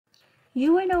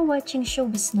You are now watching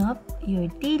Showbiz Snap, your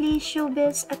daily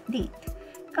showbiz update.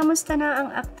 Kamusta na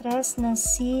ang aktres na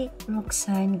si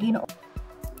Roxanne Guinoo?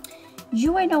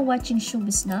 You are now watching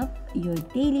Showbiz Snap, your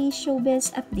daily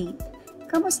showbiz update.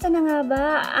 Kamusta na nga ba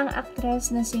ang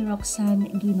aktres na si Roxanne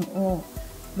Guinoo?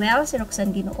 Well, si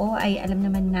Roxanne Guinoo ay alam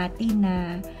naman natin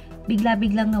na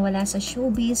bigla-biglang nawala sa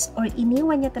showbiz or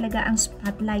iniwan niya talaga ang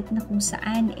spotlight na kung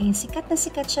saan sikat na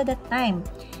sikat siya that time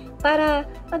para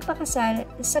magpakasal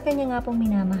sa kanya nga pong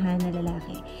minamahal na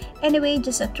lalaki. Anyway,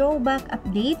 just a throwback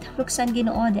update. Roxanne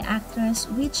Guinoo, the actress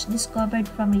which discovered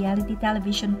from reality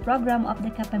television program of the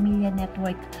Kapamilya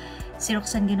Network. Si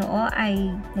Roxanne Guinoo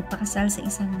ay nagpakasal sa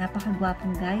isang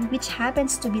napakagwapong guy which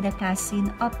happens to be the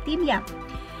cousin of Team Yap.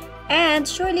 And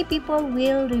surely people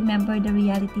will remember the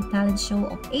reality talent show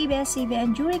of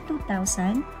ABS-CBN during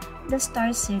 2000, The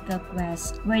Star Circle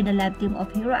Quest, where the love team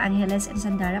of Hero Angeles and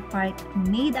Sandara Park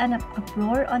made an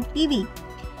uproar on TV.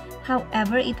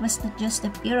 However, it was not just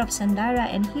the fear of Sandara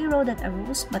and Hero that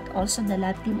arose, but also the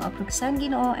love team of Roxanne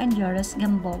Guinoo and Joris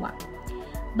Gamboa.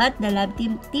 But the love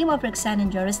team of Roxanne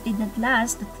and Joris did not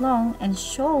last that long and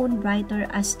shone brighter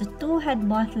as the two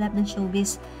had both left the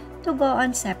showbiz to go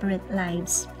on separate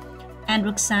lives. And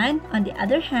Roxanne, on the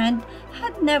other hand,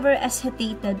 had never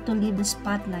hesitated to leave the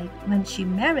spotlight when she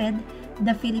married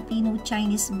the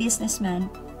Filipino-Chinese businessman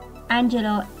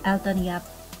Angelo Elton Yap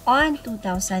on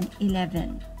 2011.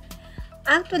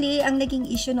 Actually, ang naging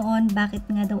issue noon, bakit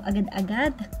nga daw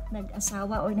agad-agad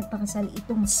nag-asawa o nagpakasal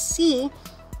itong si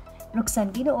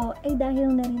Roxanne Guinoo ay dahil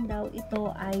na rin daw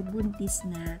ito ay buntis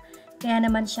na. Kaya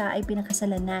naman siya ay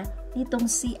pinakasalan na nitong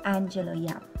si Angelo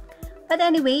Yap. But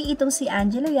anyway, itong si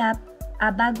Angelo Yap,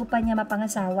 bago pa niya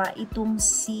mapangasawa, itong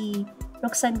si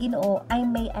Roxanne Guinoo ay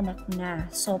may anak na.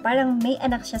 So, parang may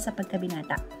anak siya sa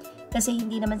pagkabinata. Kasi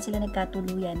hindi naman sila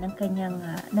nagkatuluyan ng kanyang,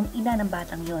 ng ina ng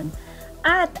batang yon.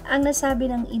 At ang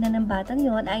nasabi ng ina ng batang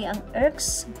yon ay ang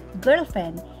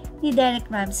ex-girlfriend ni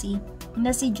Derek Ramsey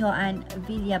na si Joanne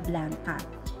Villablanca.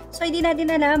 So, hindi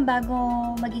natin alam bago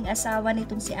maging asawa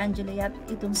nitong si Angelo Yap,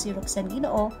 itong si Roxanne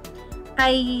Guinoo,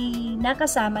 ay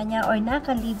nakasama niya or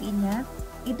naka-live-in niya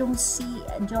itong si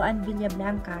Joanne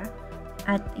Villablanca.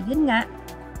 At yun nga,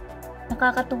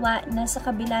 nakakatuwa na sa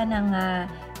kabila ng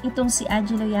itong si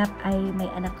Angelo Yap ay may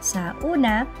anak sa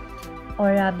una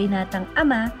or binatang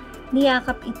ama,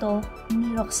 niyakap ito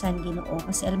ni Roxanne Guinoo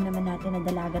kasi alam naman natin na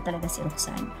dalaga talaga si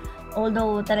Roxanne.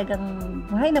 Although talagang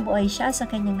buhay na buhay siya sa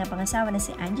kanyang napangasawa na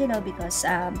si Angelo because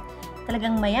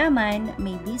talagang mayaman,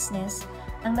 may business.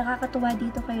 Ang nakakatuwa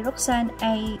dito kay Roxanne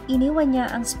ay iniwan niya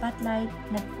ang spotlight,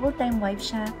 nag full-time wife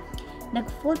siya, nag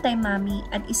full-time mommy,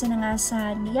 at isa na nga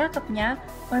sa niyakap niya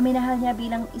or minahal niya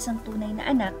bilang isang tunay na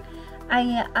anak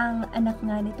ay ang anak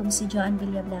nga nitong si Joanne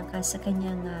Villablanca sa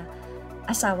kanyang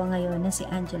asawa ngayon na si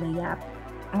Angelo Yap,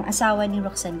 ang asawa ni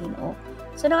Roxanne Guinoo.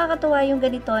 So nakakatuwa yung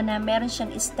ganito na meron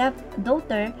siyang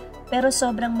step-daughter pero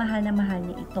sobrang mahal na mahal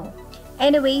niya ito.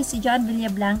 Anyway, si Joanne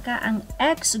Villablanca ang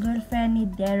ex-girlfriend ni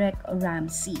Derek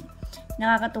Ramsey.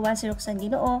 Nakakatuwa si Roxanne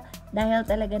Guinoo dahil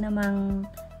talaga namang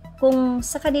kung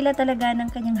sa kanila talaga ng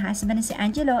kanyang husband na si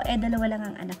Angelo, dalawa lang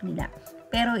ang anak nila.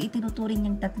 Pero itinuturing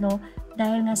niyang tatlo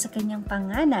dahil nga sa kanyang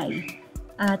panganay.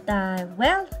 At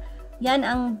well, yan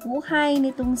ang buhay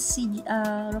nitong si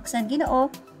Roxanne Guinoo.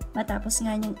 Matapos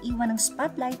nga niyang iwan ng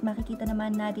spotlight, makikita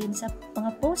naman natin sa mga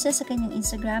posts sa kanyang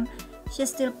Instagram, she's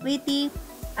still pretty.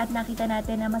 At nakita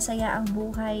natin na masaya ang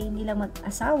buhay nilang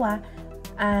mag-asawa.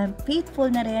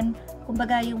 Faithful na rin.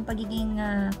 Kumbaga yung pagiging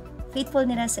faithful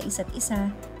nila sa isa't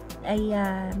isa ay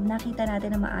nakita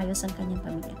natin na maayos ang kanyang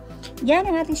pamilya.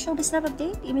 Yan ang ating Showbiz Snap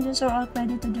update. Images are all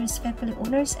credited to the respectfully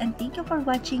owners and thank you for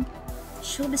watching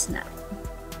Showbiz Snap.